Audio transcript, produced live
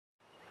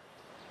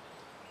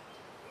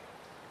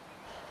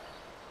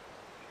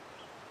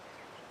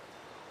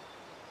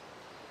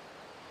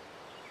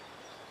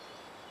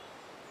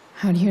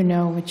How do you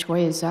know which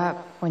way is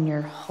up when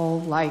your whole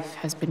life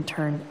has been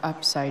turned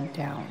upside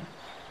down?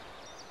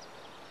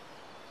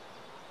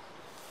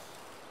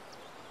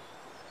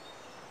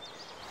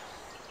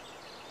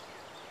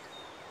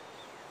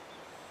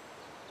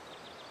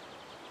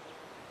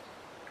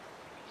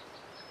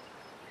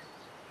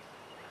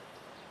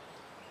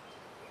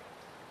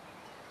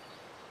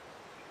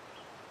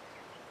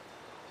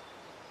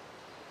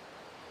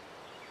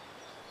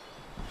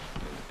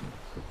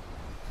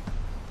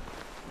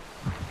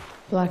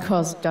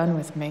 Blackwell's done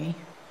with me.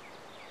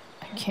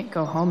 I can't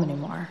go home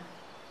anymore.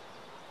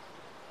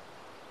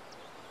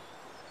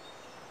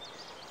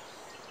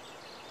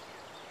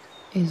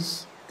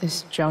 Is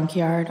this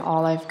junkyard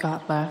all I've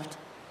got left?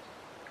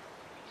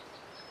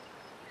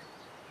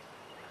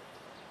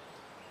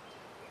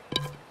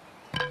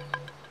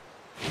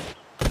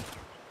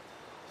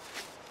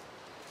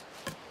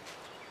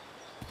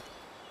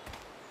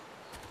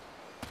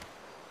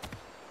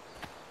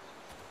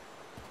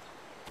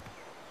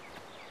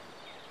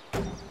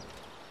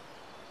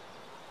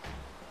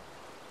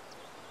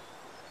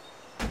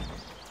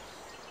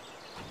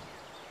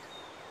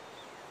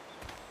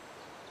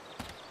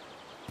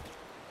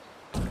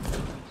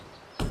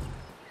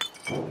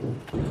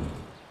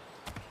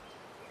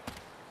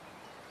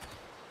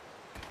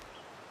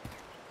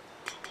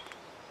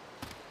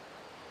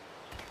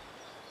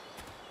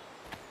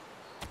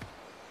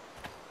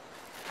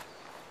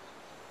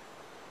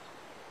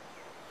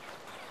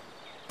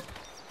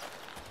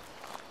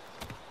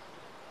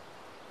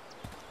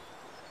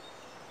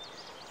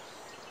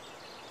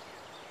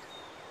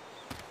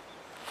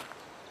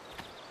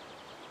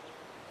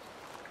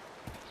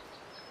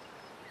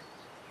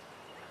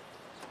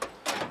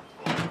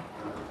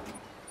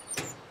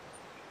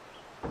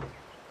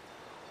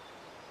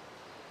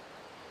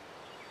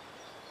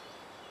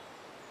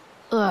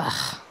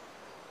 Ugh.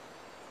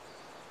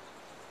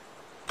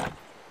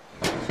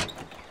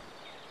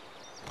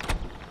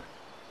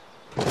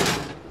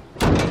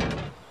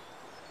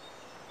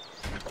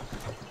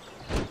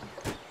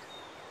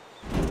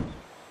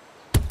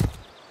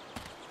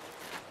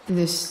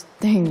 This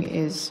thing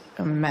is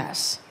a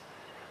mess,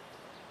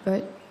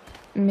 but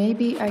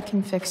maybe I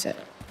can fix it.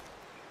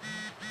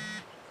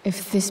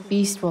 If this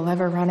beast will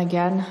ever run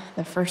again,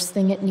 the first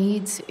thing it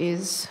needs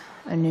is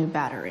a new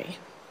battery.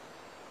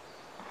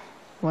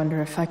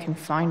 Wonder if I can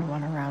find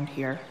one around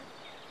here.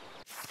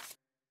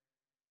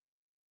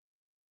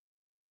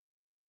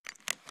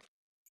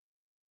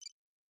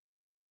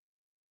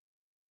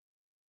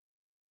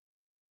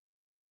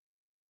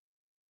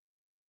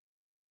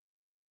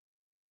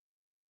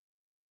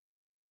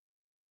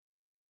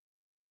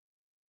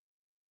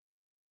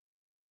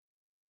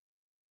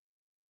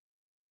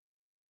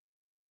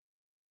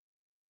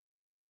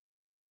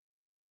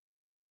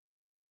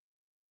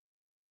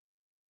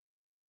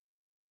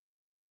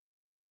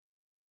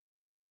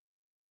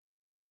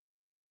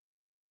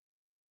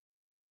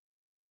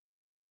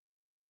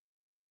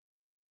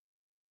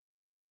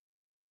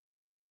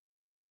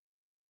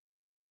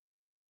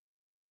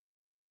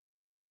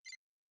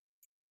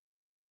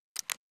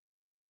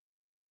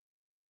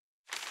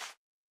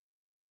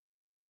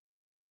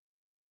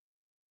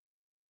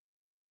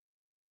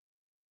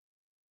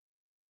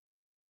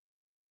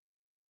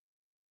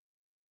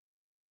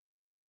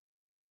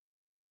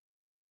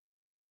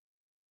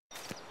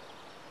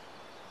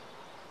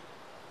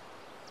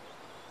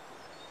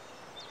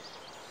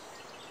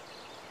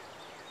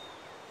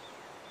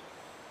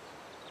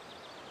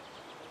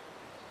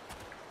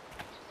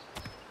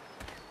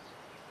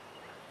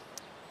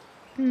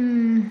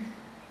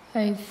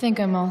 I think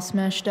I'm all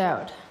smashed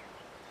out.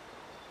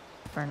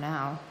 For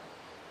now.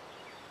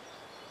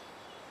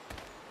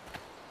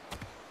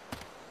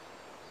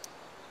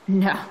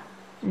 No,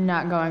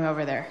 not going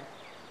over there.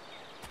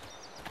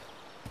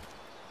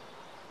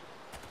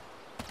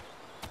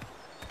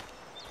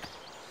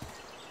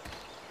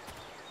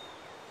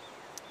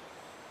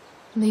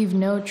 Leave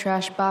no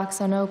trash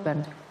box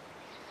unopened.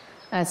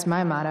 That's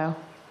my motto.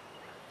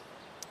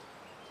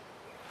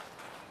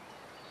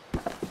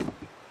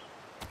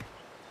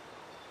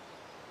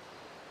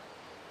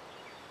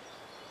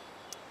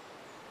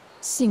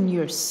 Sing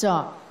your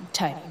song,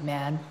 tiny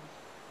man.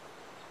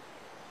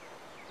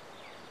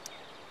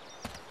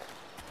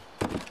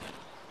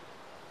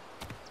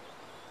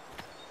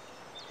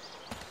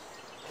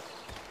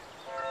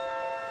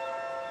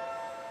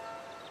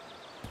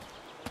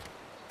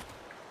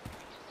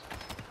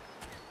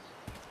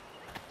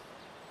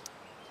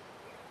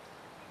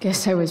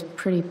 Guess I was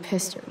pretty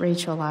pissed at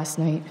Rachel last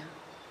night.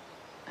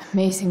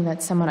 Amazing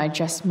that someone I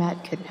just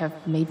met could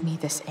have made me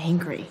this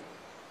angry.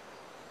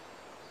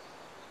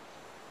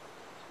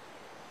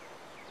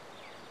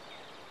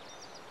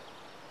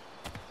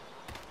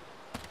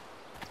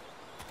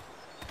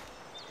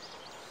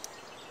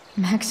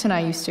 Max and I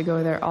used to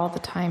go there all the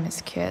time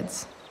as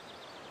kids.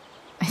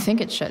 I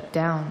think it shut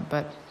down,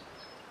 but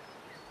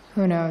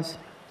who knows?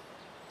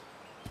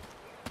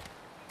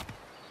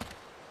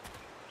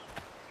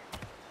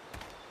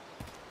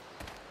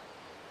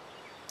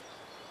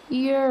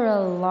 You're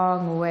a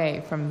long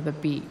way from the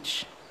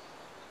beach.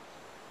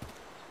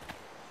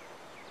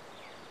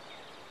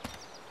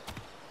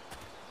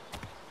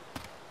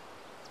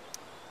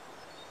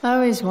 I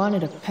always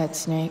wanted a pet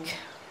snake.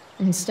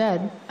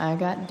 Instead, I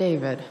got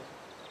David.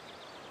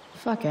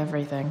 Fuck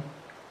everything.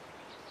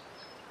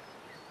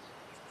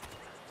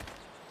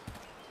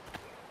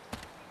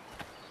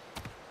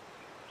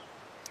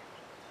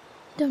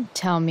 Don't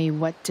tell me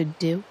what to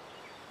do.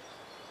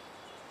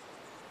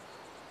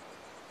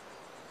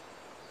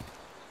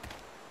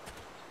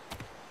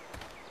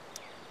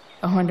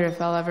 I wonder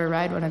if I'll ever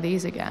ride one of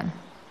these again.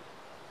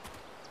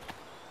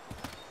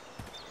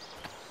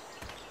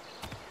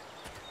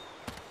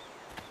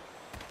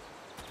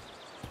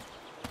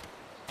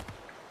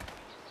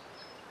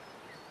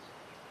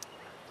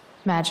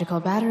 Magical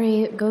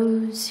battery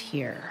goes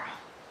here.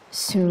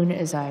 Soon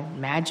as I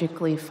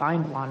magically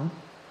find one.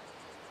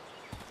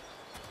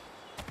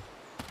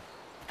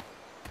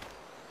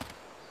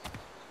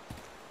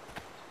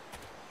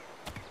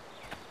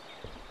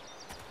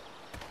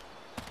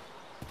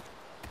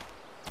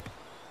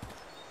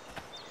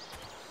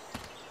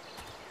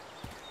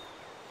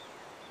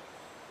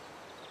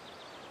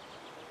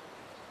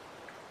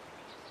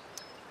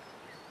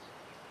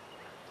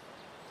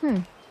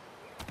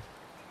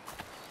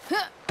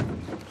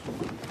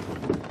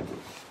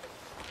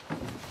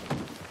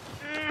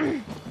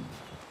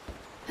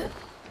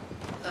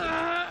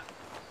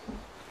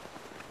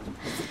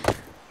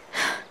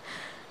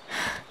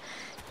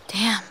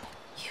 Damn,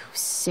 you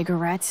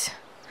cigarettes.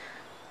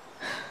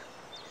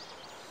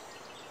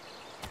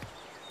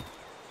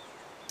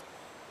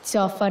 It's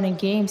all fun and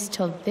games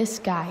till this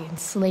guy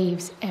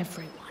enslaves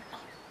everyone.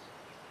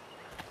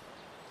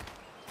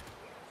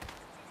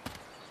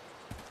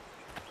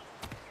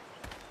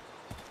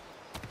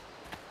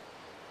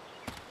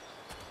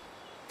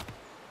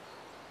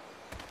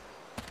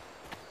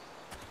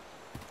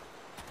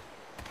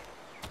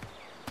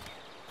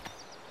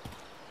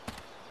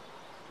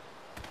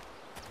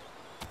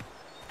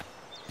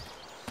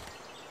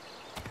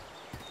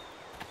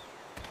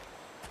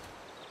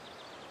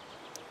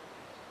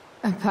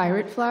 A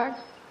pirate flag?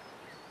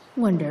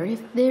 Wonder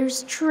if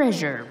there's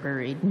treasure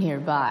buried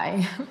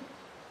nearby.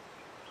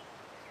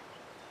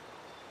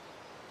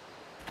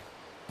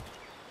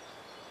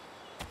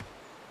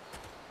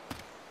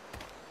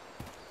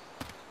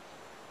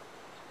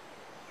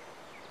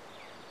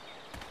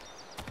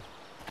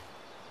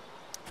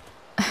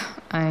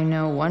 I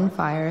know one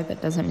fire that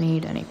doesn't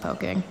need any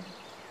poking.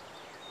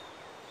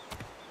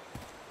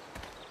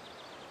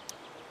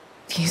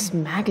 These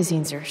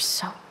magazines are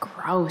so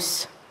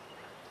gross.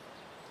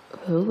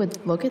 Who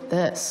would look at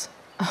this?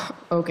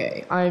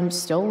 Okay, I'm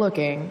still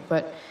looking,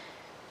 but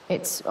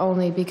it's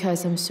only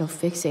because I'm so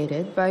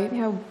fixated by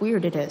how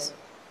weird it is.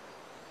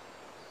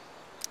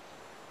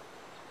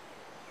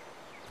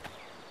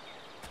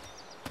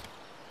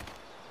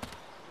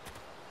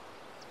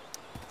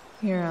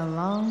 You're a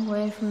long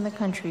way from the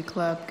country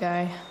club,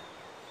 guy.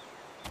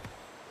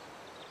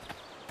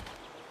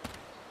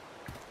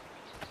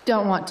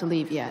 Don't want to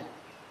leave yet.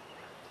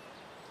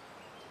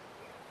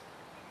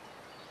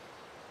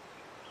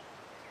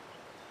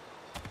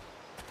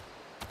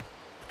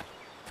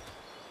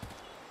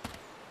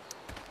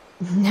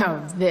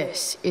 Now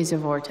this is a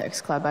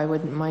vortex club I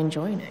wouldn't mind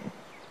joining.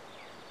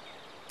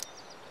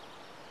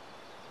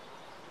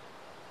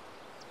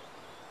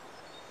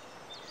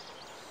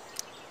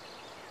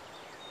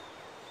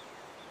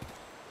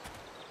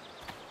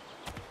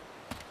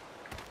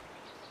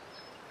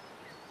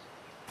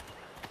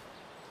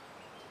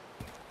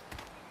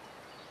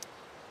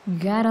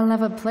 Gotta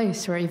love a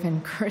place where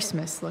even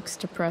Christmas looks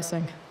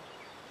depressing.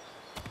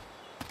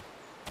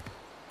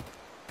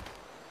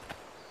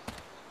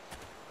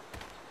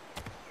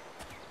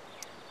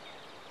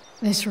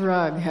 This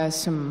rug has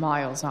some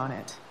miles on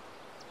it.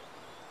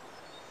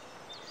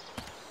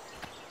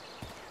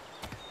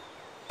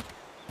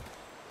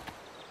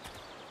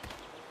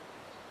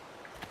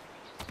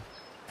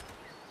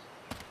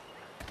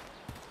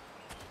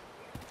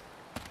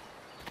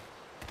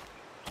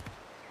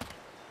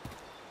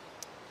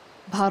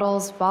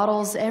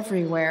 Bottles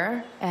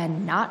everywhere,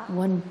 and not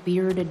one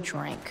beer to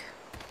drink.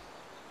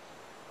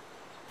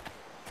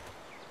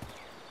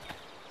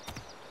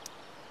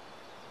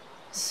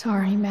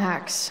 Sorry,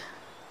 Max.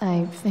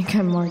 I think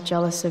I'm more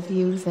jealous of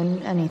you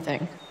than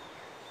anything.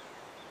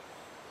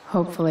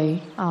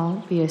 Hopefully,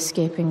 I'll be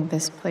escaping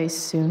this place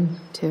soon,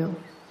 too.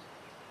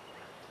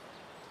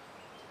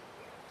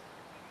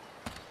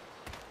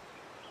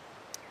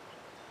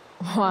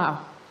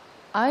 Wow.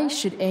 I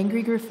should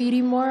angry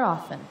graffiti more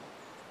often.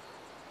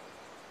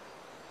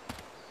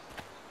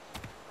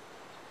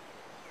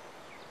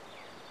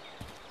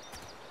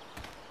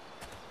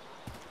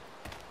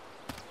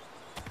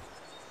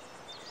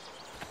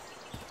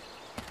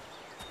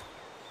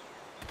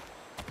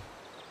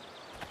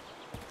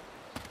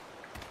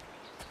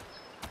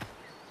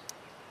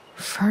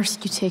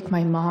 First you take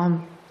my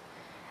mom,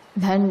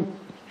 then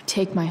you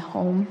take my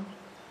home.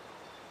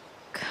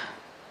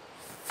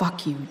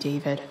 Fuck you,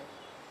 David.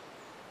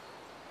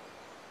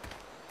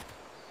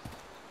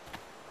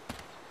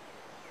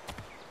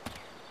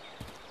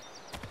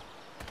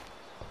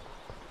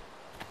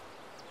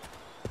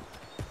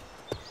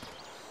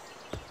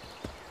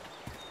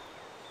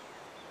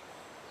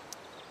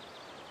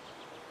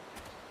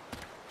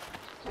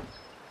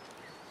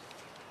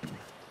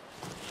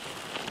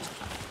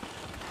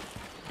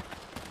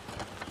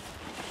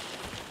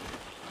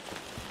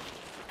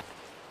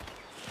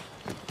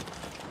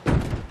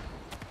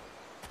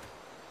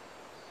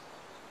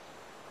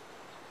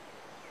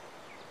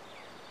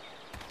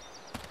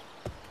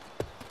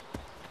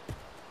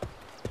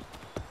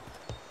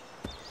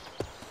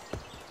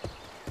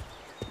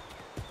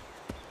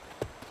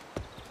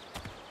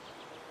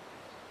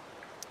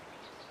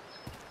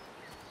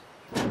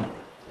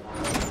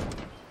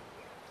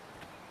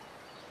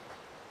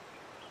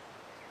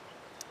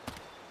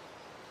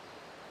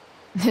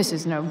 This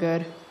is no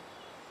good.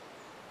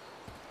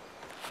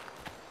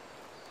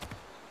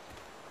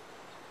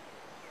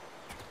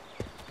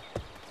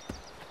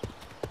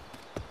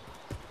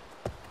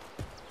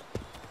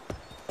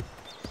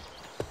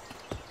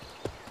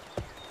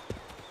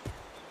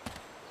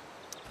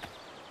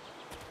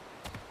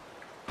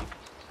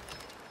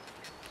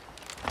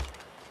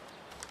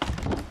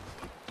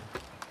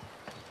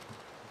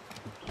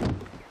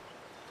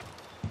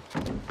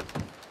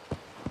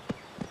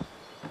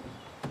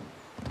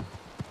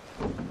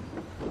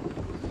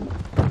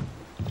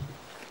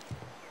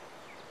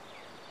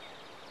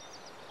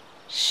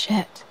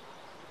 Shit.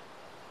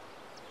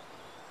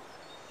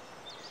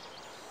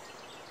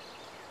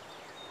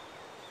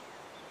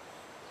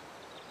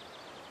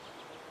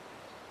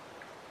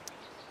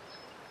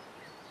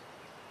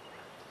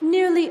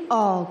 Nearly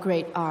all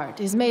great art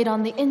is made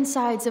on the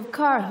insides of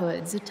car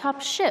hoods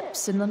atop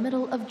ships in the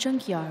middle of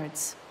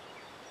junkyards.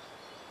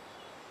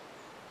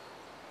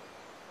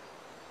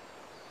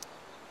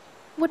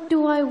 What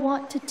do I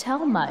want to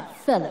tell my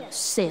fellow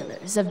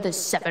sailors of the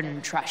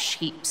 7 trash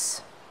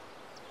heaps?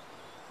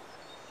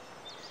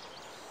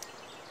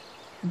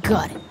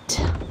 Got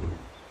it.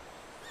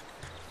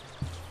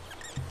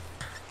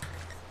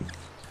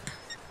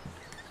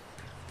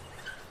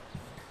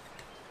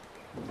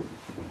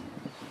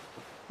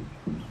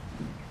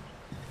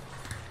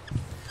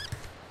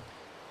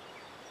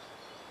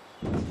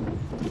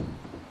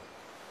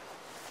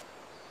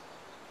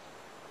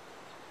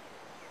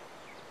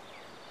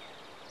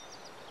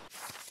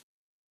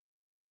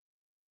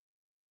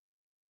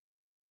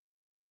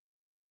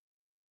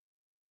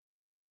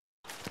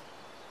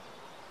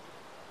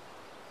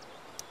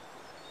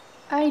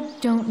 I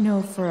don't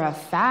know for a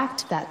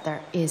fact that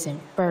there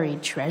isn't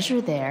buried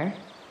treasure there.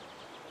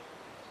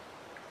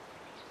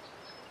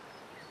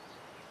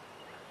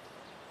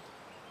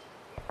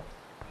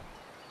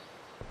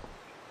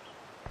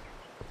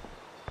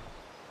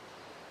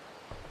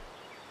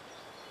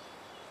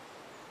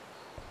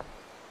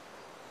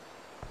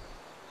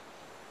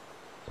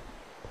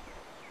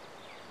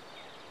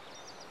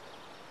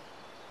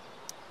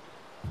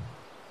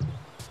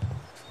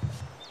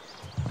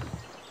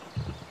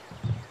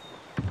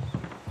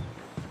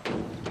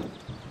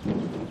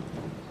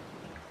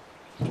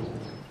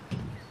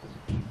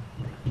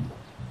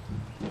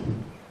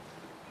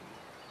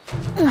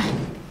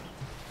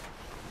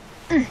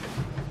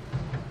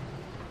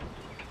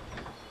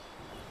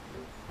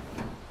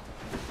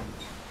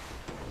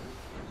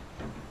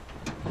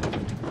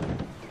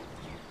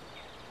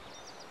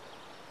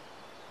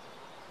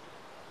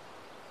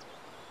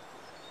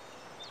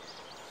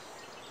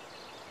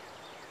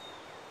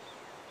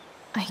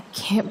 I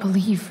can't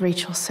believe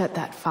Rachel set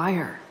that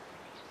fire.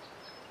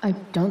 I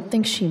don't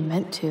think she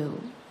meant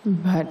to,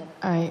 but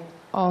I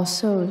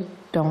also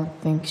don't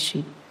think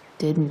she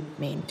didn't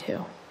mean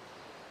to.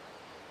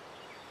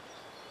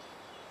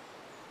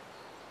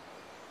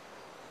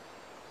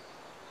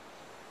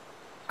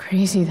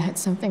 Crazy that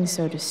something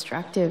so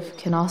destructive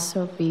can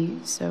also be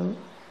so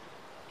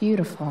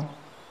beautiful.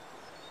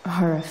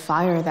 Or a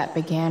fire that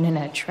began in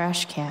a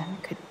trash can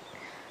could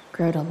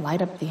grow to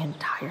light up the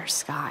entire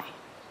sky.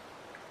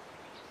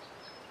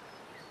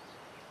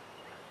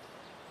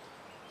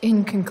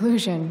 In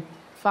conclusion,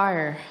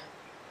 fire.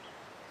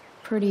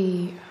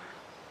 Pretty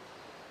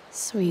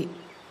sweet.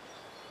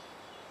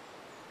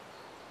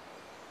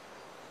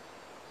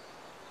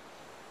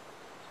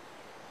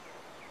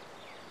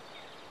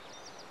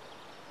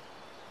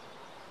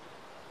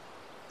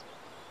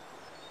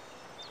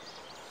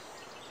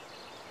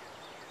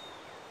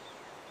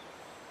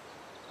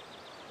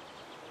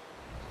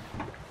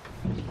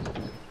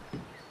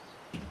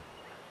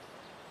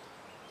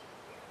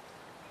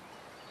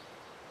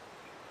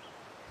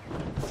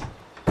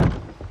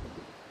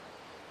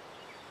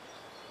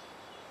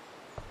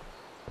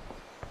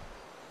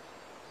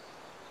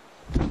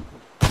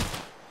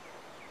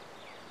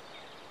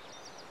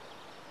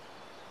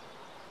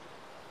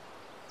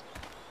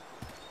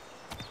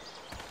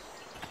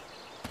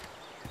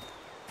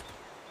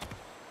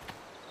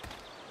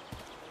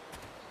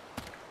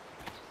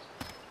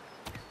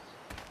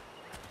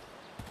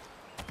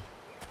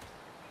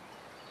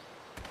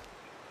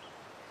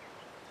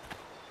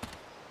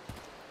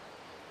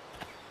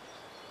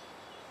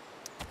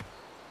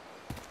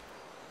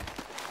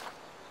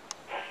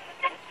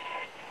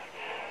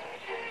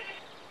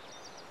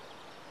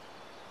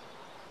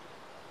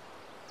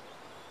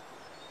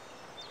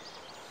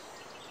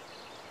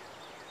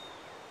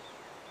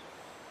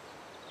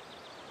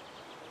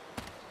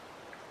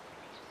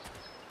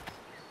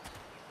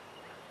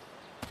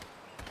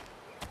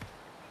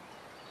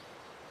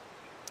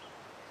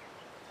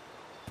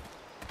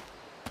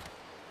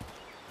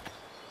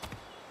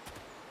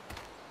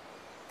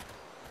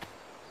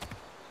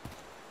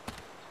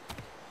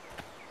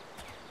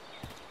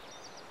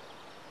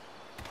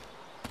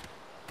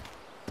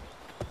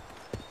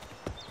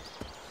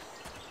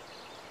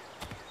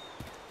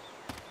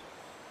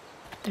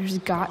 There's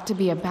got to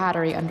be a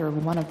battery under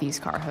one of these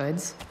car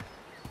hoods,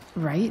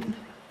 right?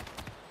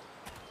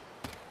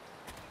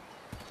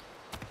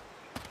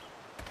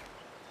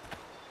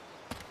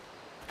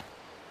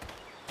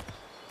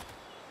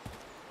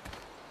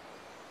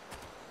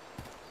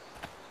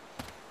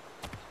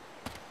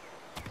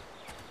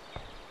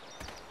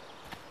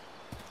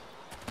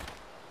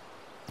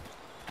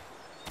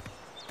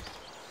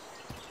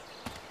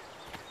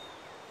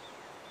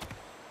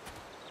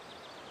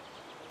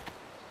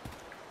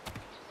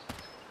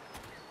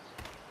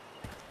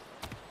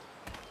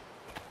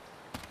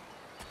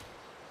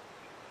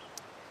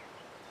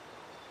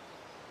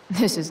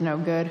 This is no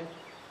good.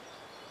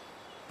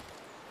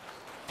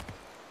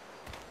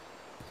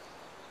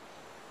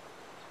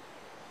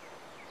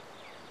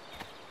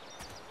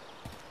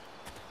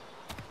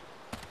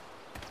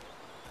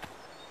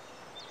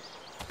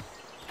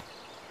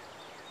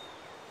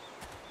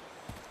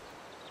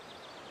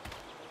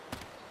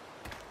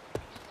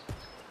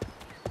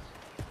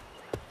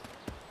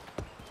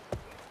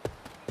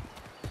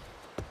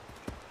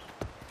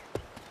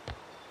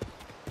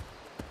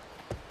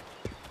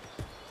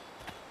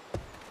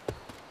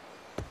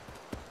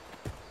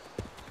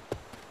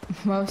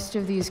 Most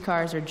of these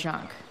cars are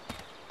junk.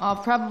 I'll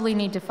probably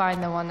need to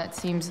find the one that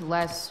seems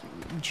less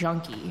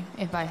junky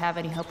if I have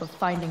any hope of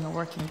finding a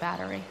working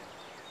battery.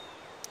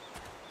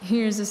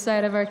 Here's a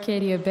side of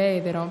Arcadia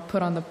Bay they don't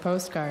put on the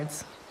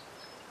postcards.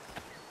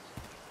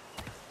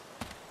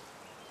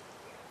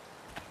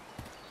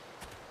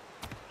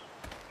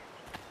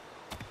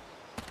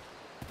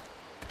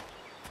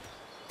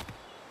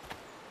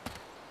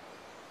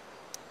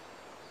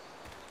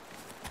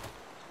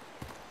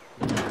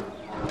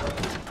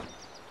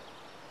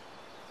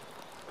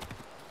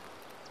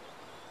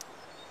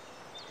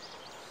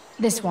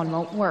 This one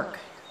won't work.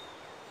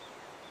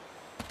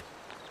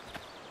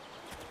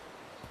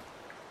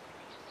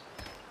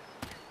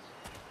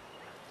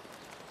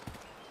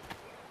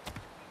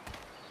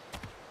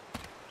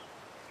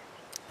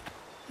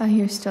 I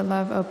used to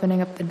love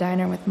opening up the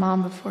diner with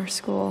Mom before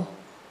school.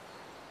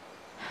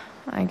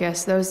 I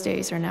guess those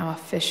days are now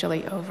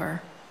officially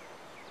over.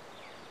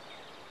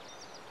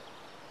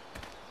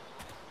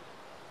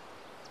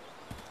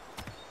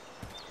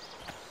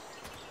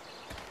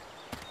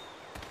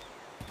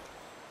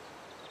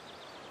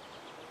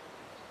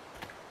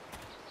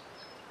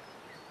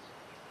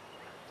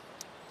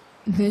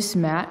 This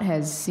mat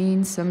has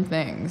seen some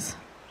things.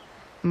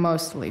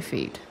 Mostly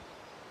feet.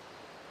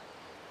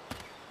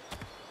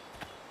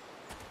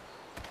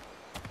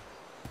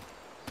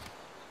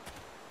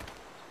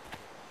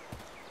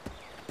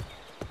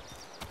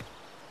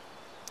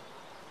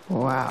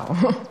 Wow.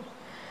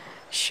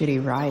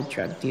 Shitty ride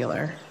drug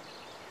dealer.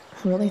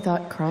 Really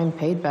thought crime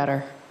paid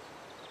better.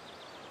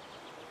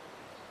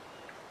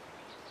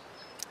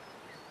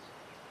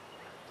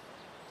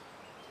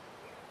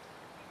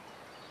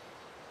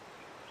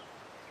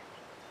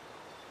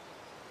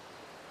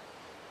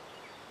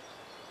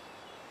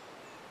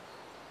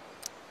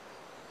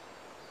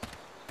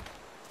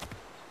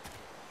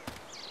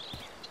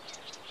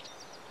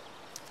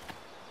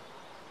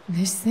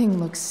 This thing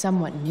looks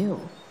somewhat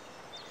new.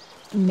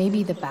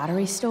 Maybe the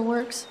battery still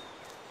works?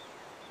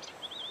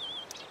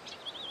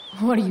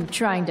 What are you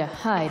trying to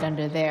hide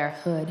under there,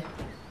 Hood?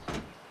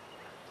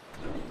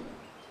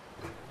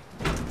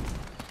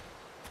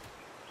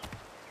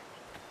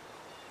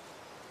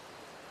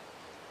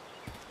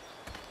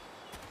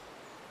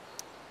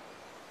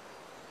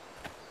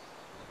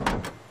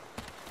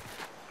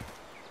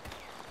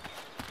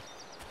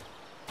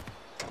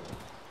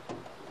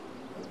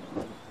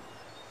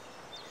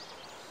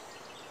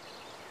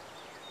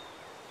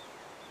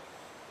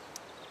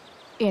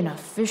 In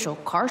official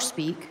car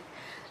speak,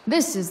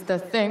 this is the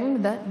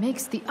thing that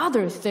makes the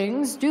other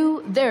things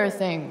do their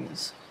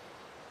things.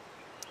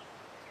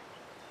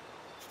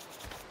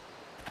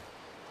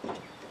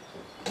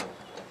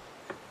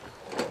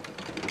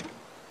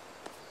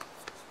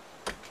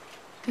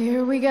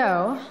 Here we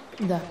go,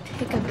 the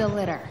pick of the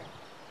litter.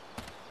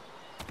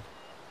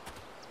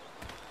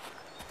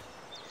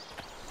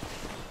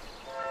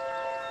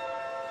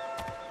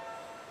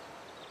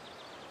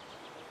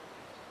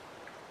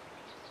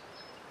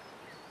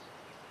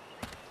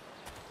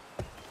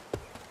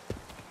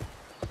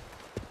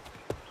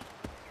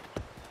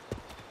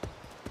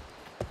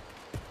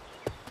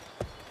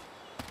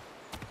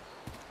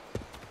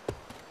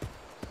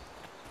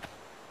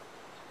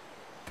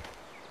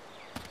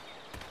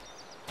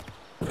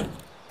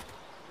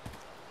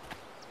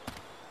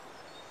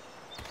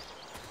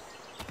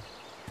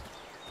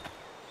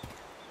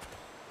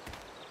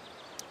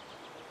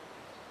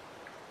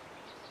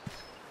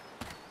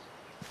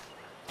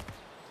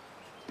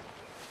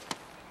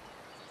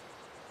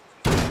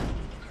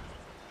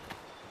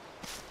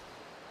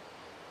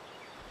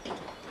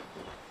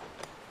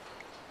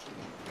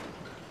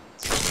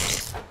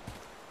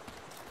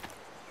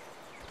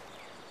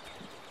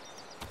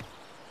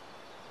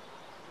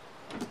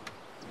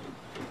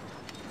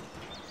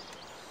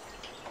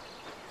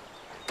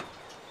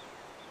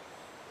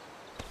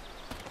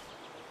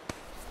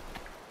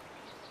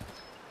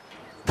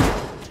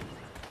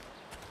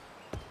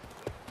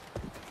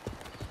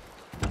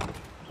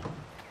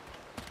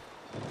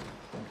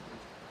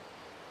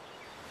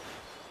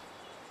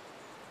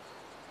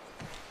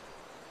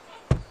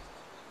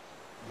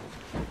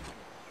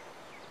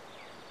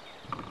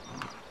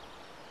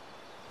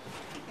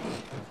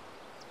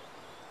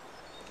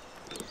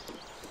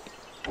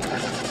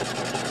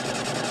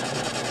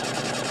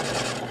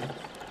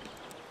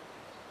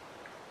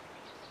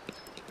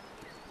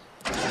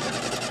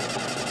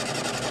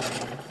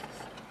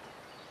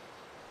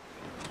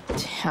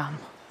 Damn.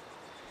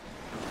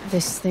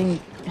 This thing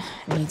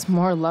needs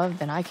more love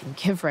than I can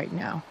give right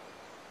now.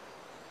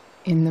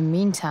 In the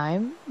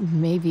meantime,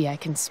 maybe I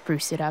can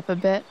spruce it up a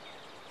bit.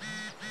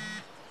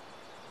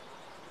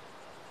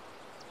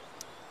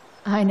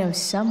 I know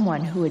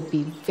someone who would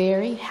be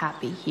very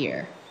happy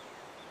here.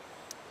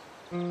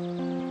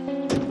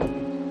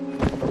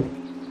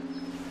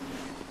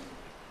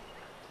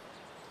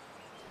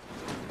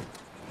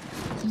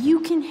 You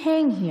can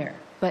hang here,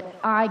 but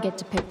I get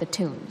to pick the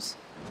tunes,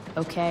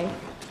 okay?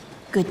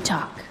 Good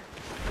talk.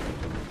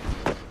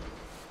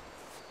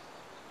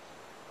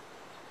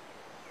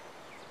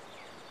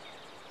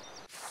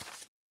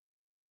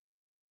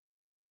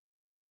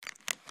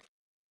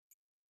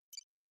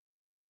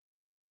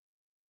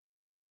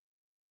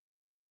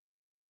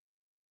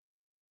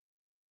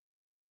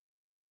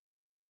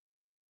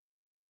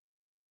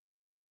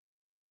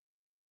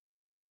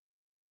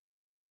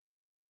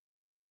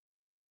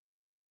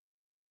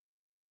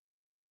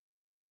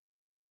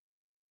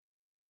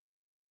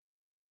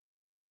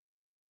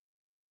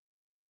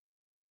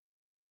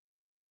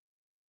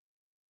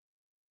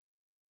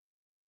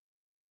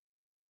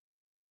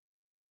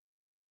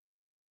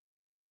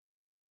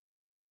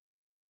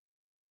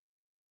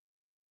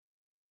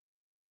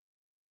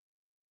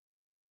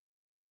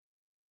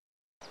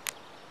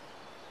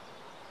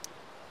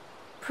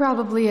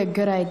 Probably a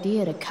good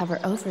idea to cover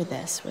over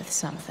this with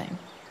something.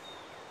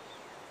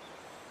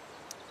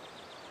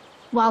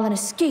 While an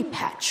escape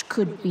hatch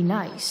could be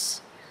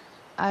nice,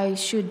 I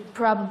should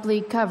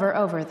probably cover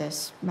over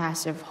this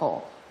massive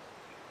hole.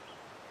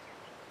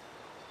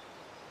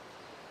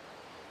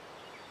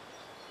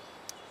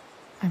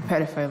 I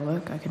bet if I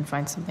look, I can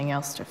find something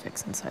else to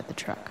fix inside the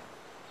truck.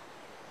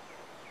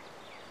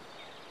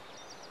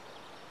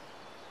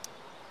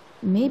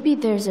 Maybe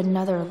there's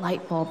another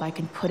light bulb I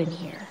can put in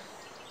here.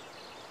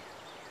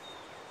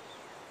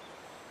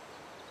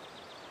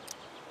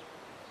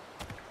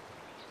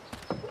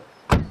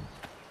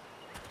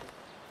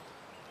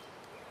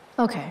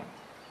 Okay,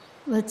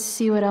 let's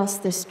see what else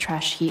this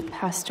trash heap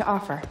has to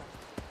offer.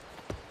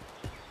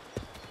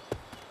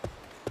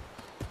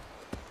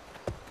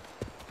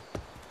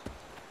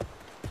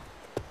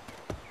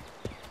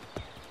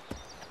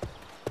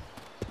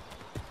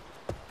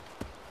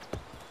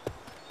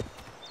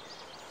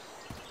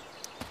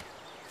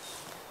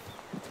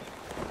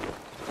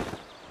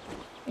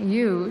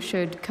 You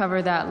should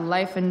cover that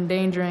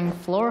life-endangering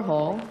floor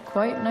hole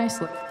quite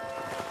nicely.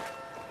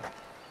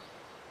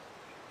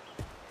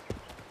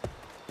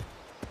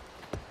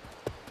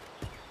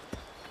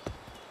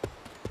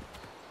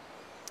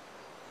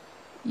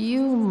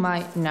 You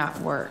might not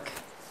work.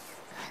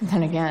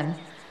 Then again,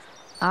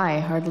 I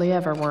hardly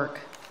ever work.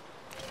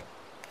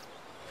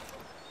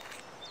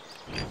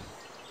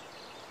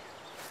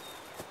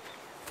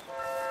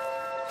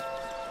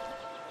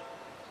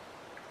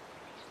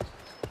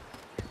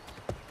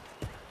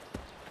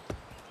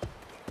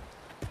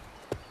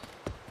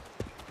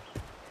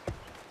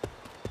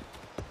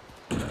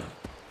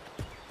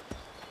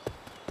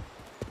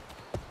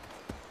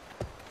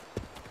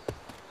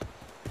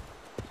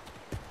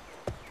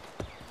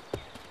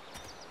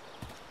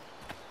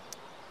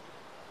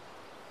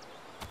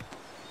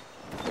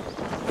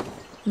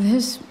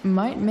 This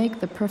might make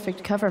the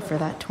perfect cover for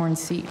that torn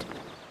seat.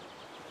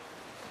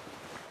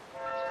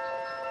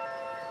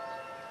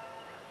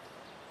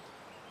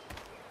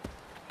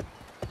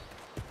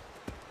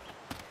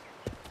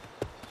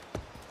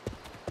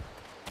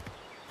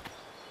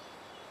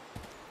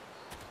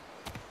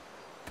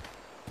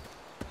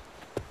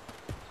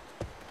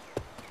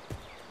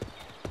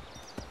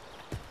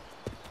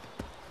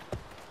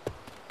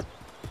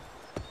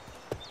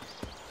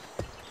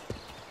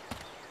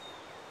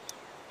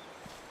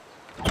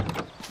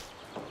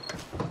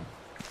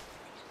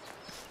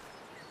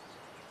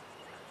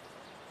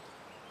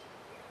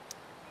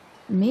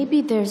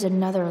 Maybe there's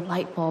another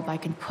light bulb I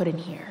can put in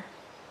here.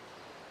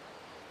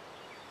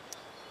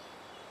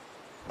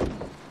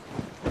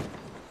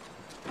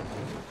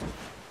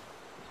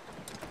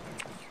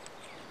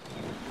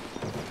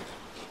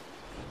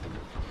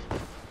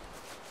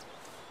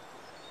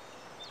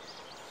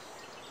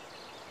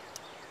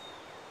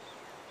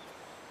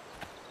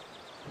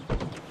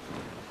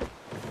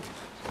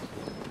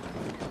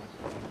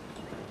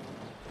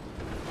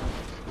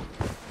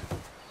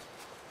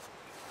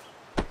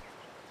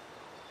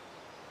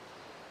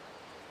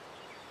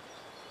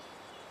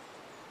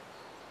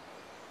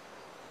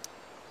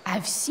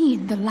 I've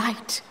seen the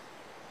light,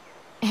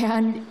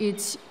 and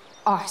it's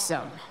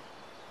awesome.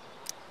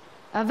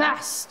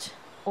 Avast,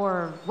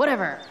 or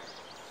whatever.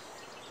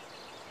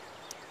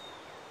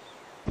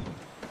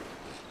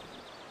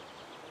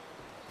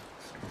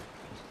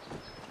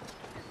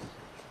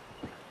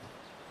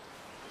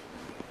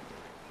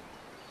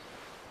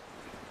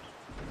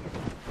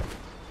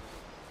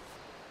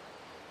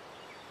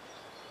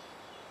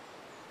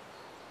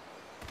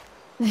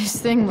 This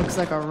thing looks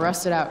like a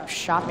rusted out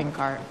shopping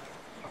cart.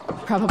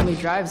 Probably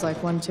drives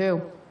like one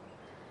too.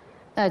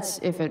 That's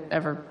if it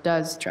ever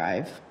does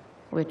drive,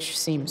 which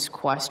seems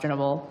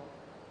questionable.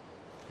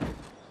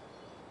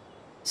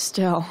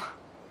 Still,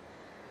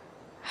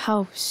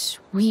 How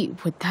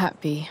sweet would that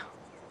be?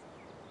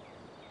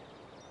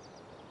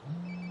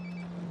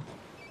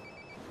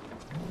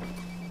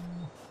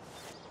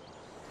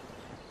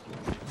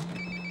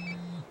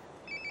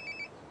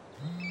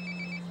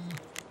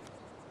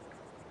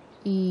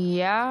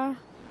 Yeah?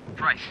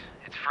 Bryce,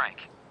 it's Frank.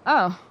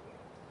 Oh.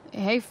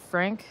 Hey,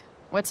 Frank.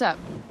 What's up?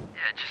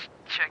 Yeah, just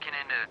checking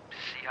in to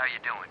see how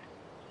you're doing.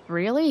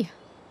 Really?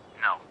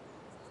 No.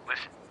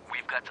 Listen,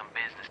 we've got some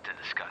business to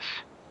discuss.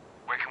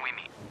 Where can we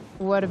meet?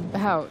 What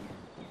about?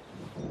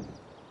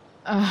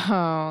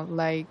 Oh,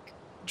 like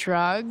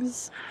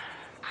drugs?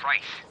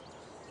 Bryce.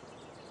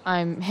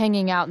 I'm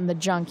hanging out in the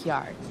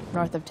junkyard,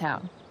 north of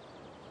town.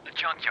 The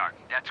junkyard.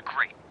 That's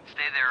great. Stay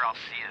there, I'll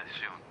see you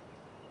soon.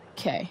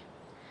 Okay.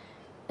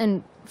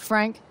 And,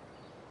 Frank?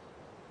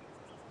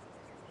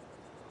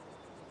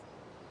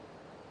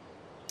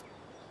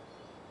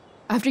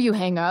 After you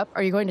hang up,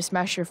 are you going to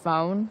smash your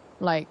phone?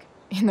 Like,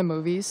 in the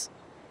movies?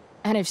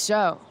 And if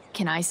so,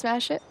 can I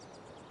smash it?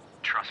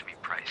 Trust me,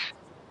 Bryce.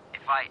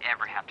 If I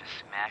ever have to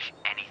smash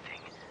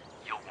anything,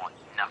 you'll want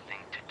nothing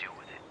to do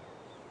with it.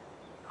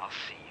 I'll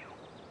see you.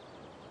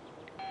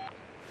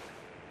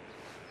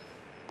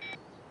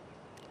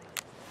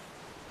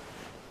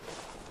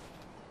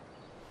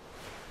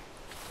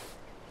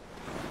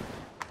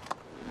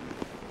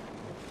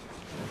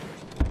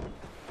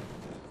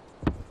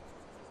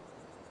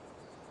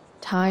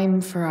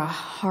 Time for a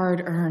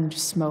hard-earned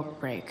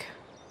smoke break.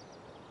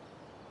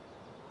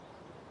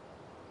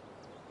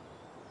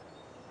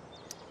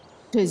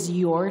 Does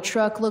your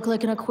truck look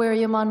like an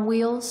aquarium on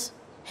wheels?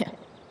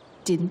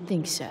 Didn't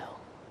think so.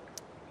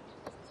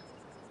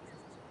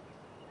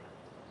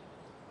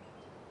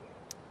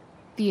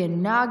 The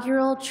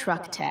inaugural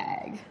truck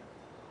tag.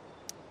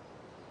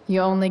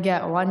 You only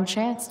get one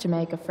chance to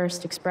make a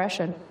first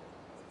expression.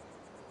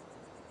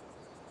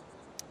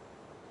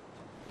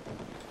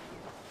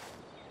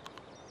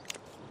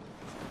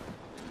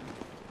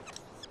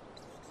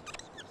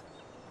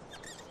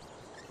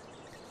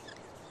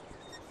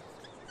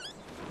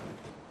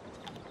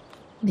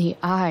 The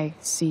eye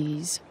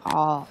sees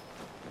all.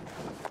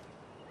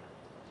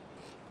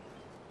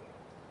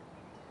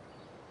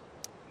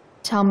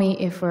 Tell me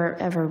if we're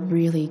ever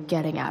really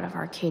getting out of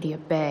Arcadia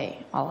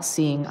Bay,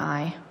 all-seeing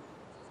eye.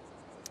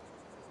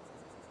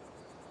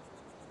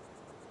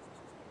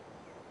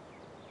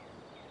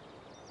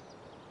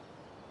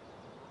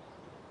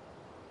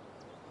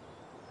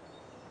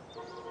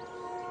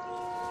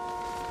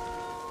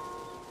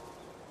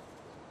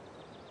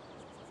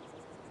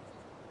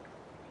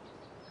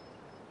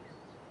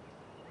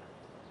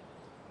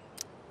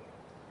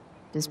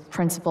 Does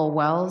Principal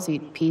Wells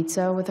eat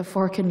pizza with a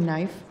fork and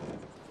knife?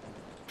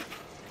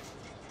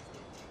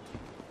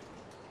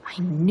 I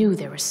knew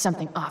there was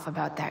something off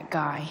about that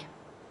guy.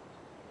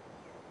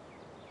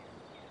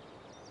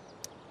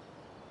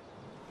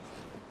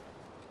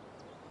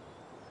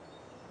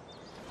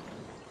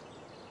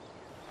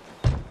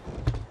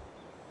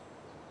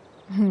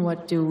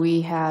 What do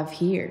we have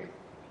here?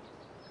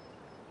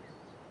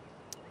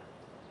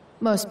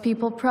 Most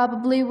people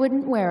probably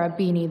wouldn't wear a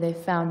beanie they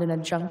found in a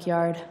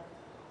junkyard.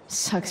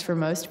 Sucks for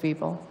most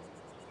people.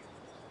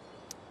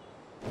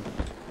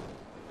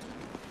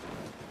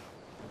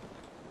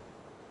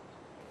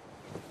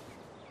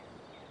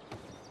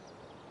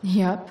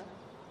 Yep.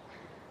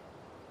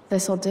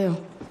 This'll do.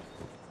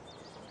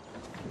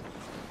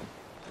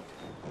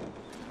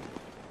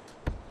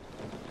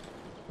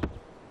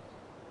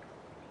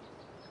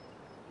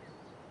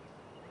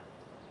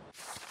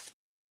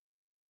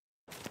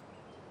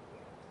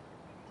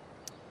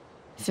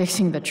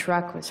 Fixing the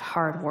truck was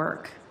hard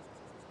work.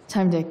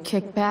 Time to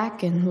kick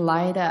back and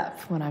light up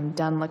when I'm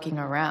done looking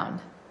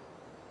around.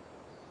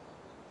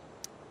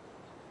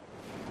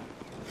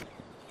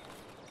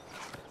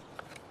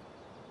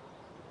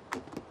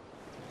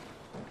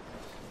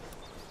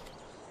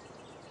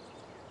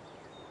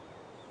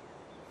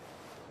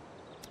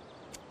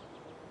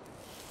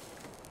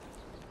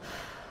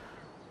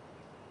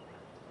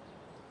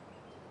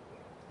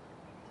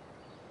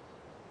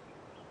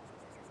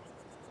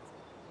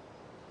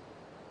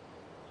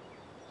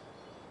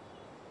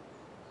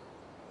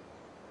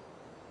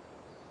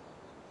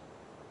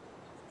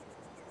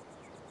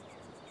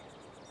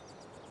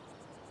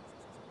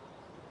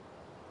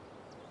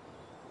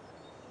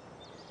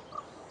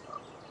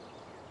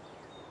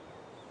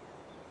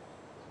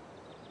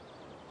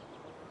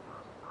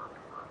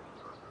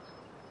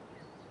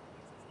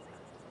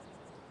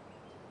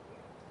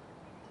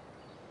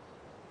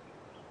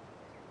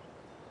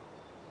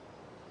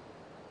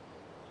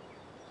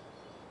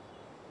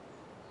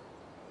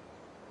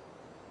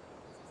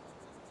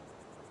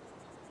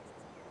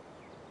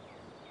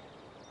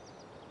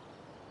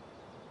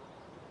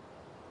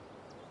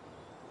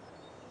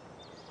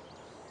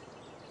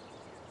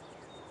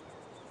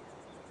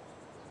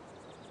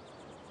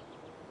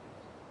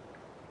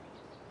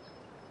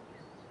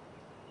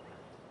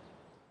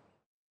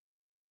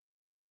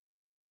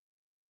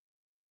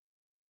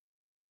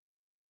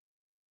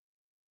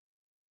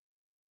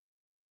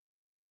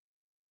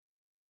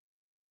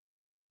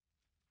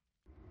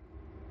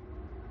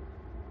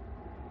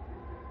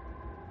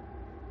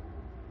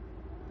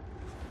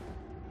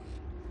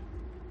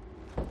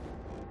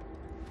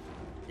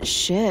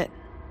 Shit.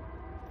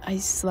 I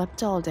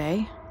slept all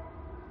day.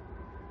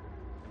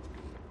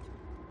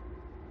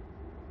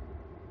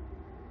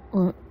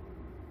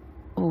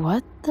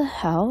 What the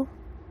hell?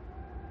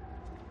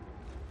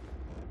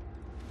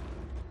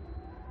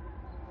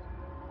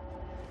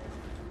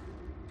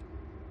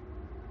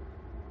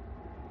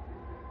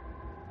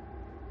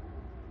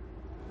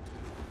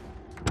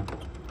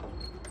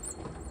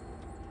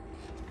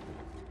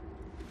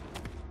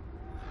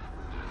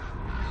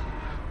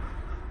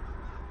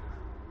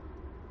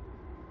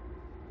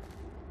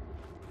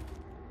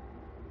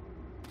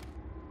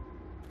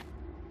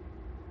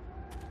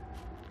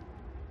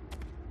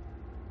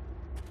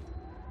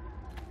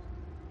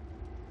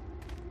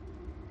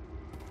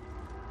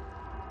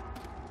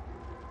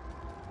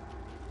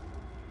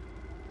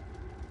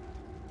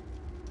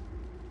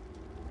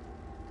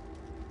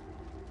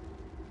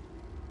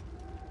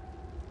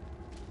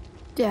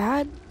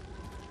 Dad?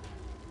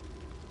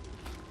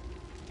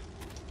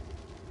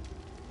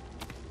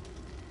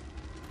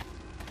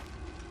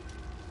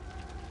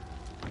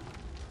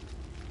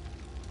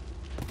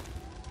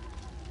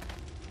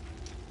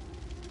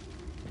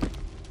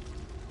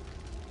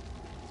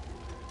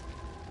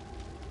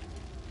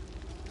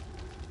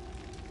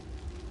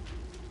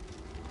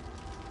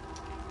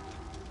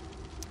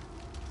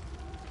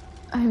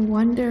 I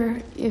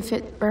wonder if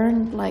it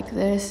burned like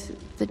this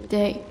the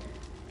day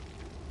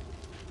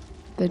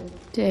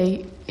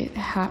it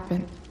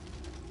happened.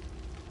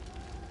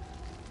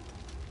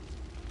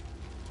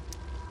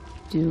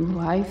 Do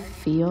I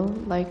feel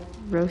like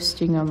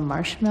roasting a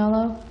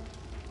marshmallow?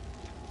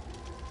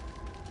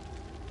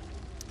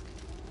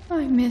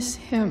 I miss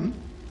him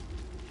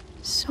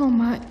so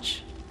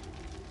much.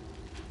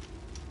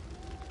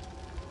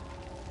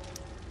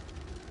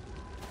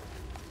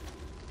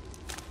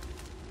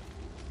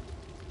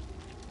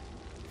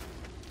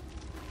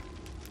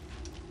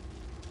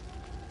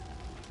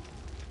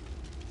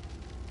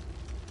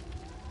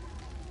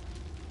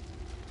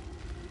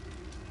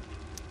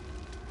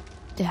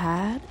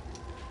 Dad?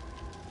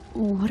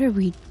 What are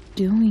we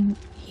doing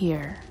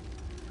here?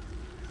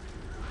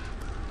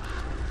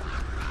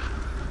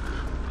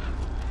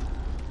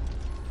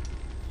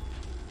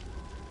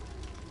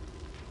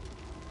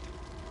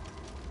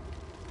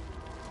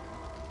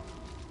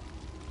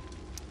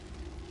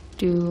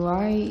 Do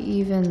I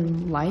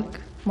even like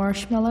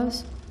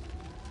marshmallows?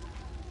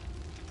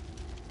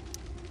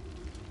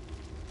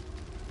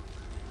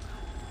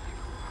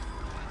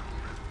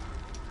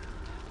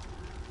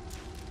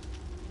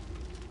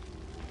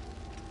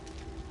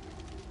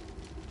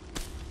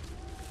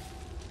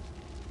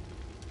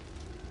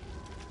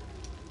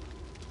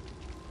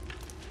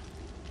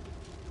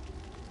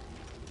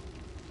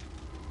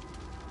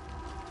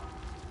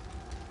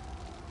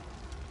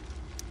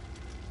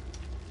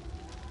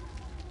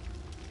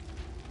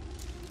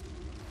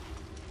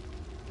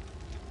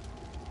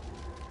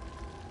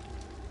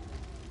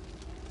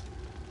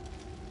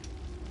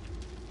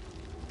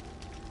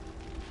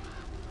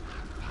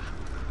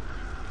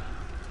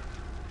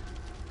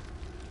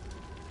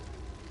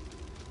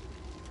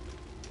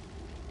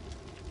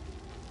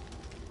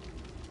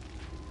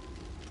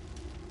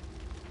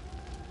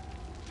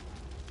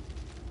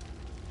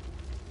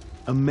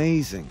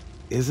 Amazing,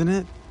 isn't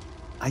it?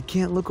 I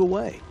can't look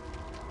away.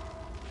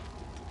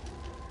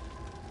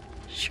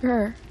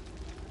 Sure.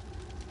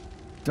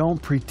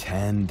 Don't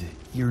pretend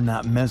you're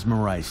not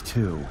mesmerized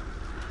too.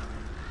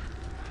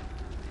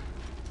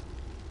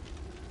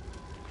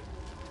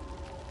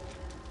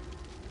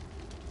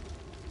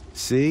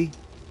 See?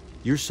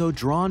 You're so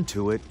drawn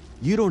to it,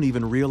 you don't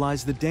even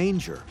realize the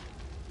danger.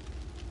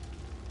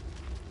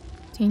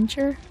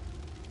 Danger?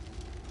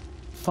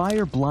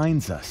 Fire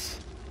blinds us,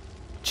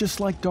 just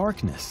like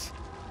darkness.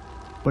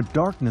 But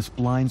darkness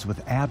blinds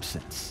with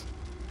absence,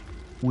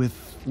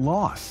 with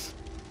loss.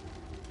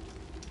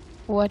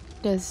 What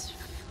does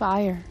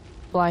fire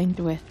blind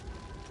with?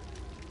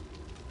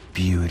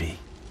 Beauty.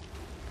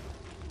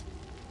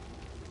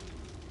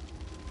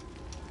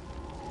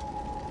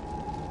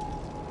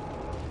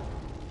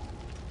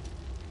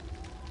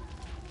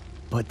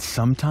 But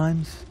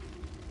sometimes,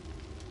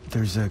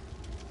 there's a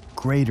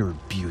greater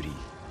beauty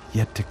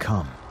yet to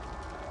come.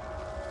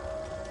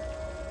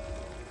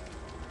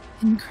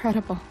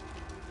 Incredible.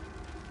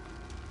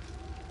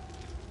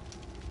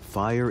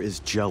 Fire is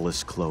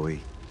jealous,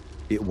 Chloe.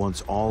 It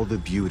wants all the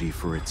beauty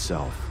for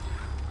itself.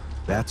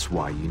 That's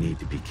why you need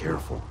to be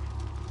careful.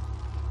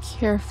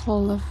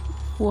 Careful of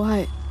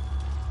what?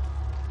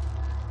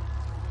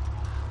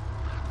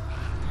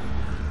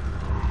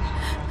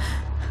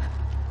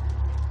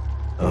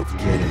 Of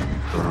getting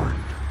burned.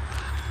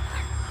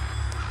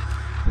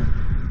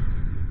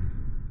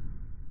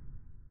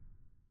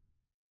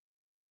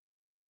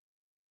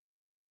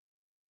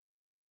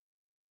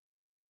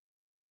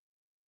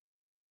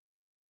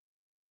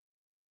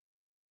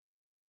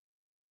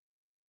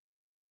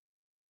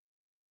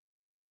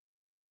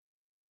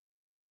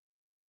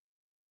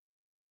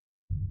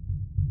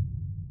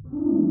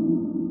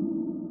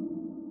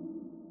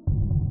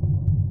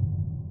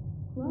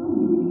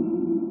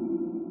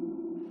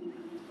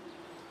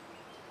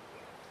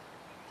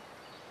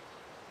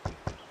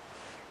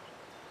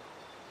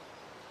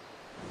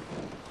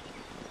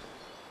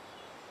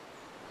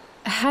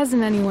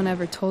 Hasn't anyone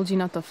ever told you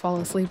not to fall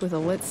asleep with a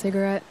lit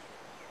cigarette?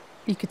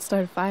 You could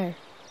start a fire.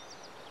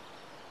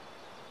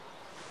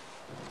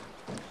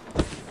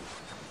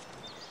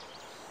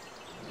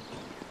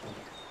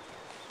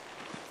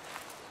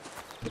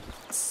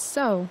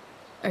 So,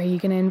 are you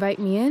gonna invite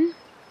me in?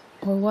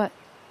 Or what?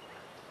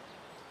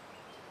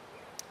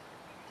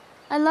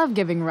 I love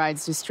giving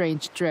rides to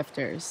strange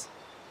drifters.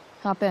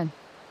 Hop in.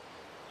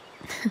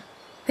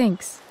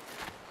 Thanks.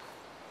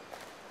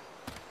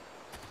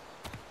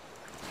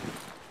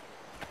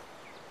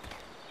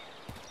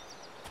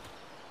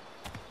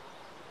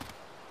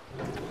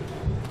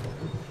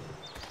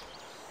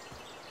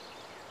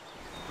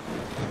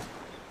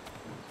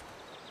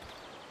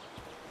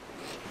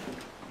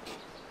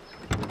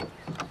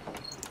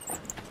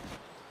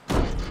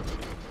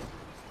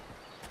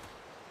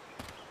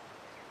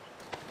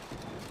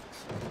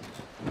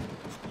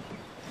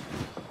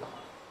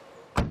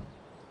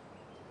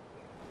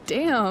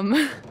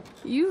 Damn,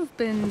 you've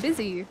been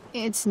busy.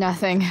 It's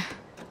nothing.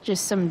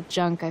 Just some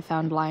junk I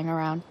found lying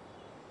around.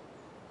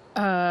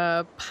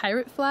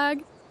 Pirate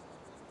flag?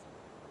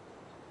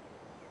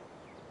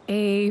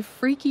 A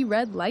freaky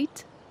red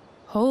light?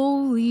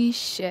 Holy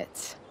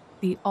shit.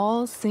 The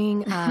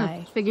all-seeing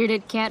eye. Figured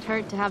it can't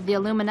hurt to have the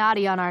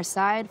Illuminati on our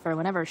side for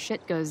whenever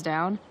shit goes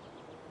down.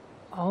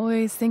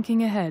 Always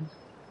thinking ahead.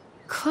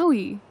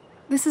 Chloe,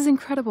 this is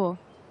incredible.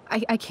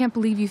 I can't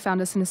believe you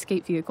found us an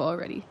escape vehicle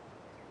already.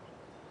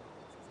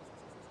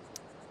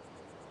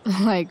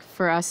 Like,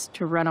 for us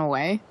to run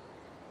away?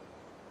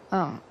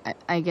 Oh,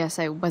 I guess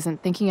I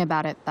wasn't thinking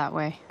about it that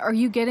way. Are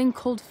you getting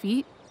cold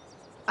feet?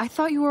 I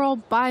thought you were all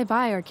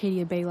bye-bye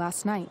Arcadia Bay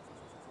last night.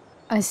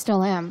 I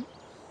still am,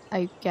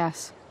 I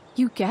guess.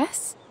 You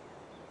guess?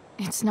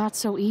 It's not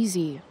so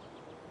easy.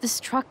 This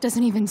truck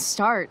doesn't even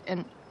start,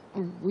 and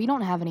we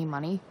don't have any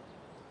money.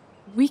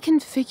 We can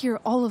figure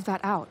all of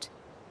that out.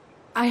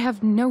 I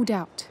have no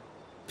doubt.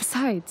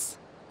 Besides,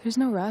 there's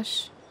no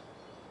rush.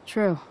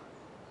 True.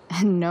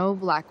 And no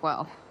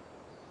Blackwell.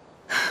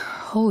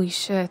 Holy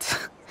shit.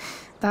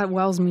 That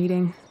Wells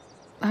meeting.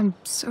 I'm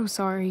so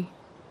sorry.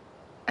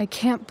 I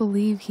can't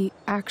believe he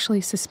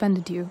actually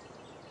suspended you.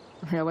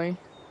 Really?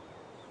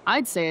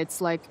 I'd say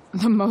it's like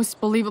the most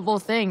believable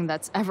thing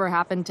that's ever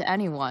happened to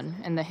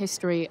anyone in the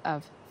history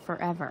of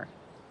forever.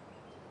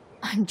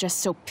 I'm just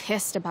so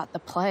pissed about the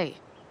play.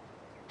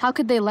 How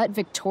could they let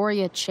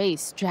Victoria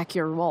Chase jack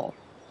your role?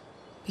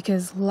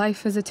 Because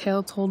life is a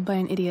tale told by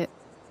an idiot,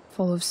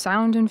 full of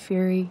sound and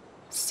fury,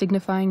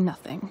 signifying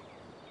nothing.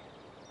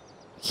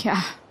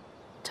 Yeah,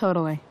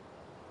 totally.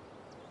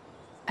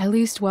 At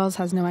least Wells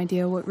has no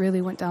idea what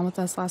really went down with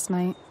us last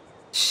night.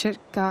 Shit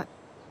got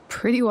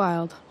pretty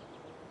wild.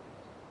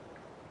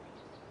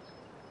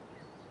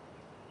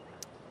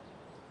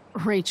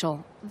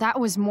 Rachel, that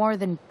was more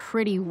than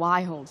pretty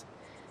wild.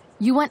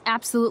 You went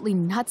absolutely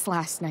nuts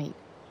last night.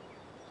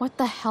 What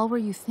the hell were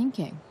you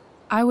thinking?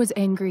 I was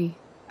angry.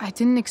 I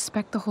didn't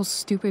expect the whole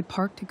stupid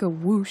park to go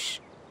whoosh.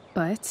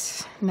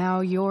 But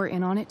now you're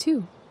in on it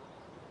too.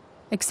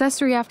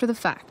 Accessory after the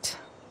fact.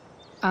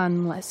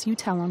 Unless you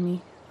tell on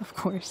me, of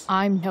course.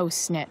 I'm no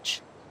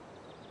snitch.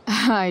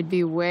 I'd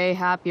be way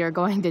happier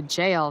going to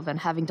jail than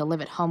having to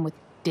live at home with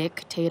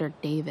Dictator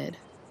David.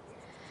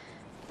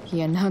 He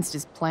announced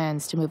his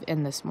plans to move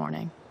in this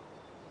morning.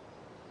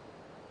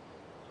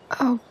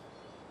 Oh,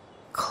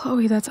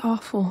 Chloe, that's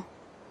awful.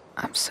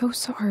 I'm so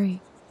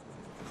sorry.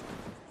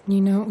 You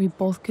know what we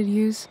both could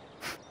use?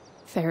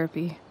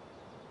 Therapy.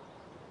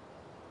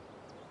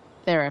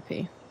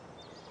 Therapy.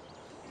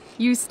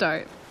 You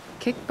start.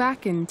 Kick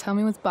back and tell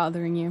me what's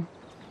bothering you.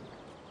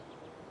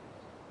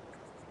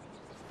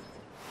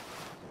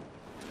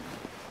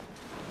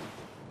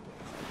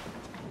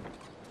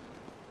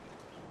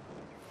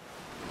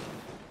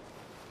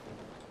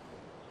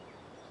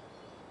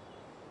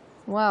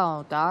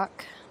 Well,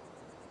 Doc.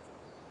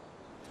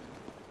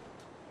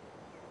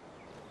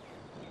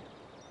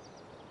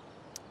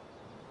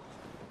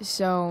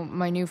 So,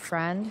 my new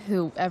friend,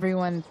 who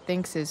everyone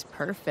thinks is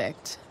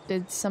perfect,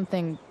 did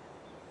something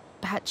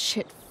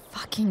batshit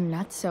fucking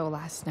nutso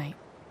last night.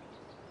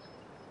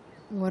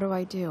 What do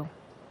I do?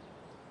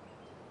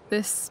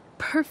 This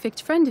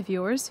perfect friend of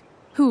yours,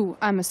 who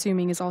I'm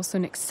assuming is also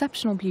an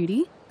exceptional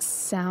beauty,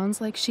 sounds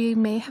like she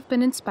may have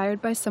been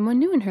inspired by someone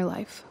new in her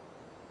life.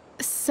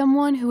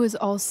 Someone who is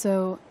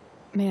also,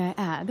 may I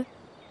add,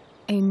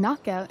 a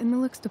knockout in the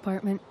looks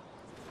department.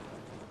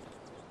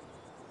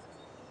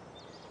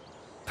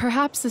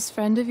 Perhaps this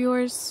friend of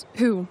yours,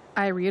 who,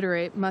 I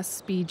reiterate,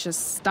 must be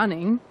just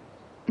stunning,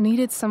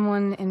 needed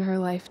someone in her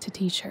life to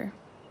teach her.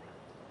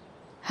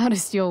 How to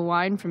steal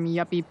wine from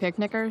yuppie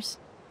picnickers?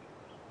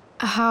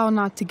 How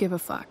not to give a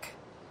fuck.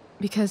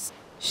 Because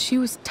she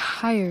was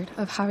tired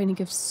of having to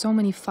give so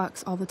many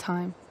fucks all the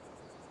time.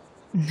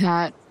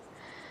 That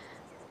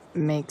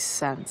makes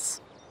sense.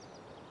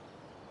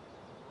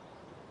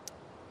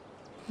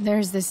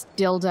 There's this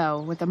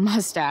dildo with a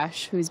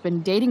mustache who's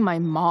been dating my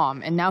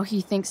mom, and now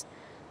he thinks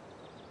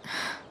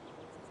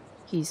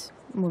he's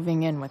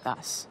moving in with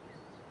us.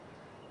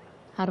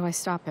 How do I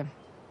stop him?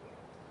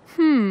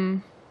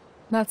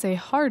 That's a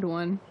hard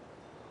one.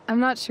 I'm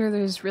not sure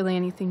there's really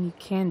anything you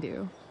can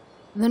do.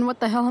 Then what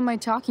the hell am I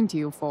talking to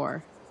you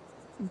for?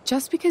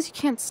 Just because you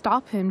can't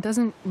stop him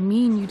doesn't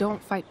mean you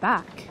don't fight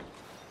back.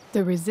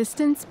 The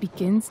resistance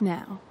begins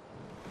now.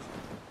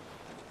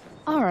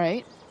 All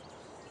right.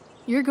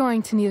 You're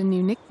going to need a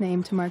new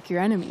nickname to mark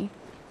your enemy.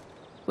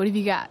 What have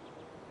you got?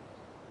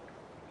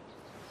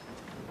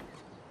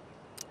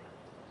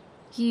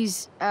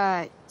 He's,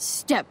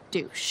 step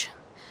douche.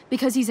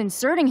 Because he's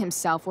inserting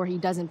himself where he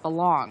doesn't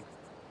belong.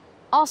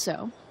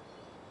 Also,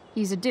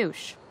 he's a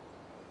douche.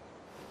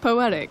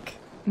 Poetic.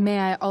 May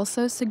I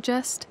also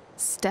suggest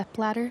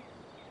stepladder?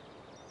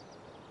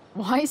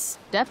 Why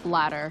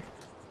stepladder?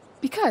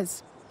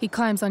 Because he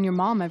climbs on your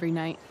mom every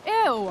night.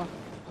 Ew!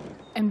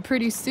 And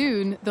pretty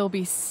soon, they'll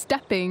be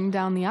stepping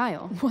down the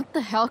aisle. What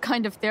the hell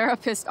kind of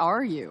therapist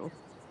are you?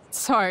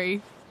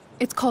 Sorry.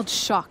 It's called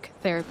shock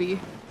therapy.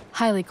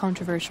 Highly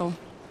controversial.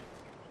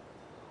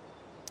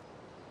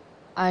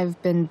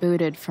 I've been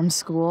booted from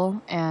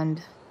school,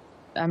 and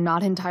I'm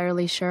not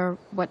entirely sure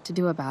what to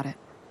do about it.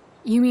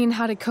 You mean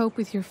how to cope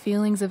with your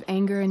feelings of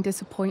anger and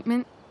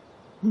disappointment?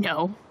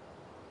 No.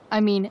 I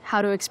mean,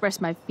 how to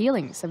express my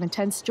feelings of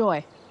intense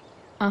joy.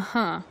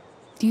 Uh-huh.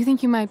 Do you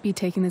think you might be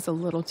taking this a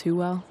little too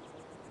well?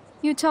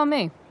 You tell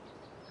me.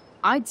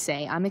 I'd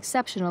say I'm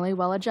exceptionally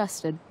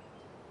well-adjusted.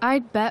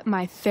 I'd bet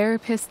my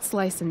therapist's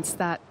license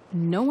that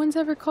no one's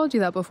ever called you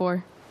that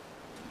before.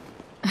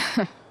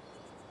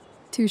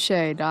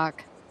 Touché,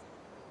 Doc.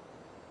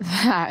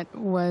 That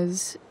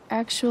was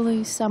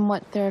actually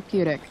somewhat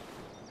therapeutic.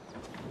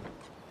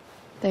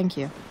 Thank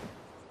you.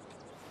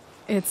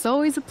 It's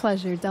always a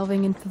pleasure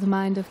delving into the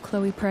mind of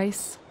Chloe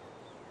Price.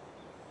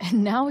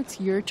 And now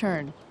it's your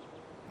turn.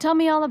 Tell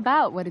me all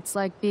about what it's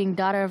like being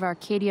daughter of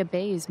Arcadia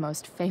Bay's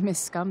most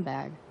famous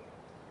scumbag.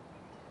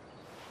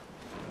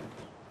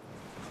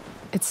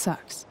 It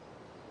sucks.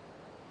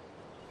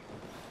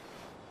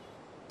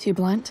 Too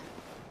blunt?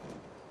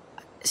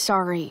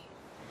 Sorry.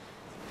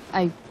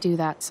 I do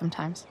that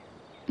sometimes.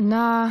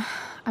 Nah,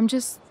 I'm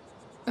just...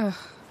 I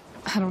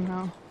don't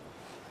know.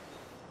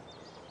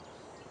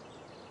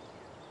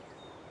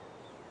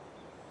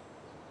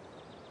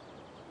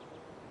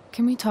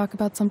 Can we talk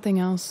about something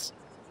else?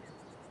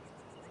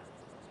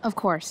 Of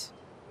course.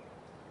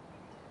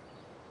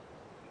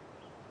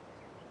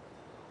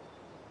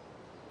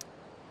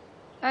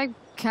 I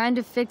kind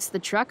of fixed the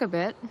truck a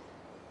bit.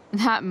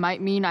 That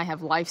might mean I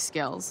have life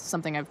skills,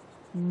 something I've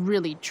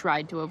really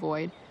tried to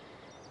avoid.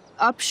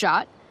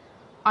 Upshot,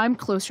 I'm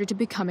closer to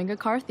becoming a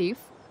car thief.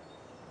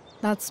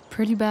 That's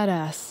pretty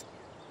badass.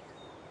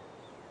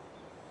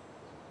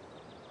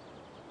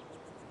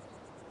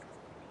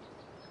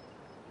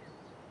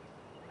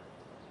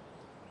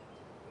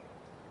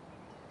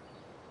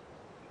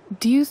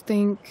 Do you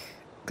think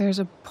there's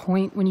a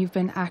point when you've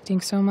been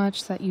acting so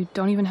much that you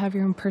don't even have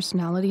your own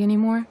personality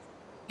anymore?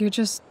 You're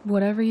just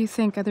whatever you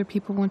think other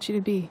people want you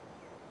to be.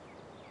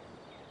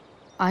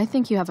 I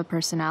think you have a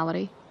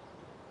personality.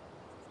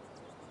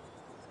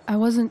 I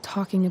wasn't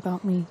talking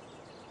about me.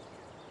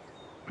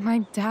 My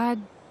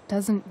dad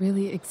doesn't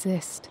really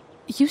exist.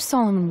 You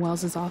saw him in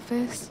Wells's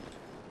office.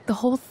 The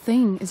whole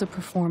thing is a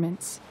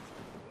performance.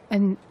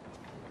 And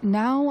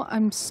now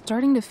I'm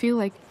starting to feel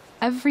like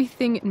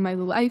everything in my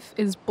life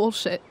is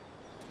bullshit.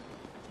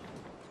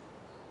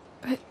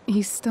 But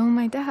he's still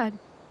my dad.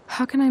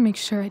 How can I make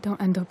sure I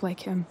don't end up like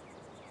him?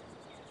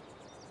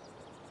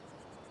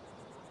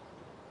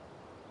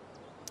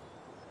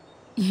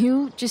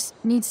 You just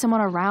need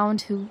someone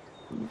around who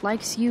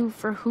likes you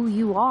for who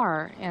you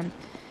are and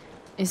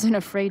isn't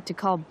afraid to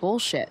call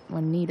bullshit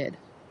when needed.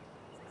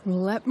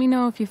 Let me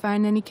know if you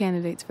find any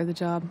candidates for the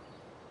job.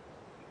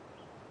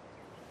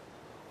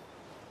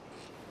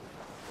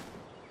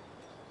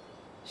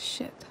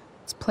 Shit,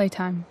 it's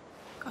playtime.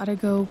 Gotta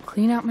go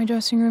clean out my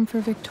dressing room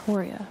for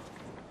Victoria.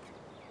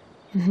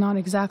 Not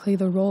exactly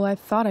the role I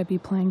thought I'd be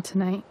playing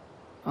tonight.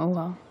 Oh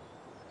well.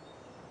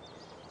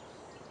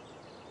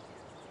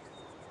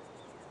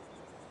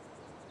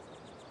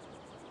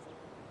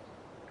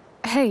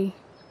 Hey,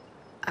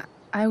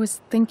 I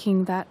was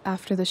thinking that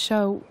after the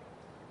show,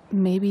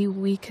 maybe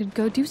we could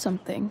go do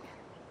something.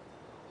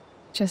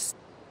 Just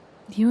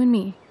you and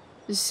me.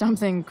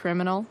 Something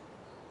criminal?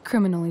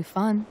 Criminally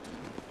fun.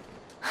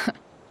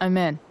 I'm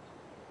in.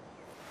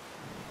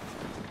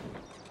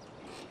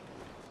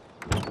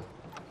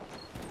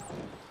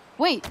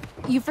 Wait,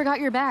 you forgot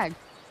your bag.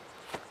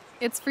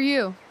 It's for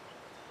you.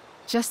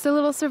 Just a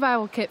little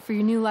survival kit for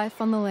your new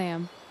life on the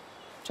lam.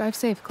 Drive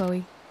safe,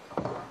 Chloe.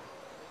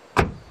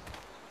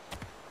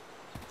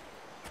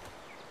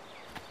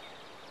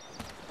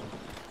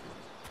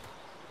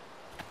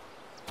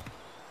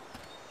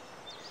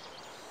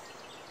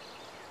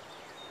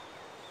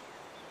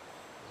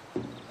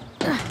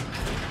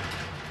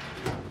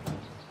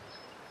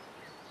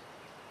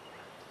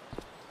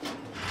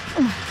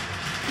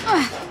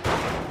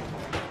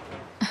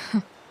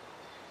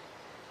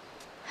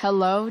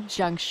 Hello,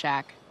 Junk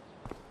Shack.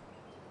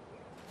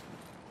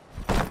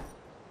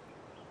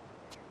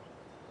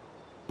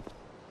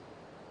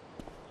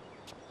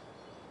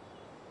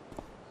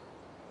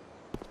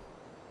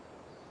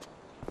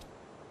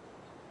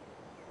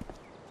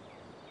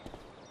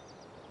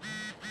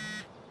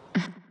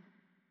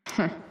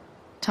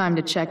 Time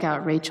to check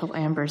out Rachel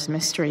Amber's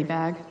mystery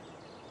bag.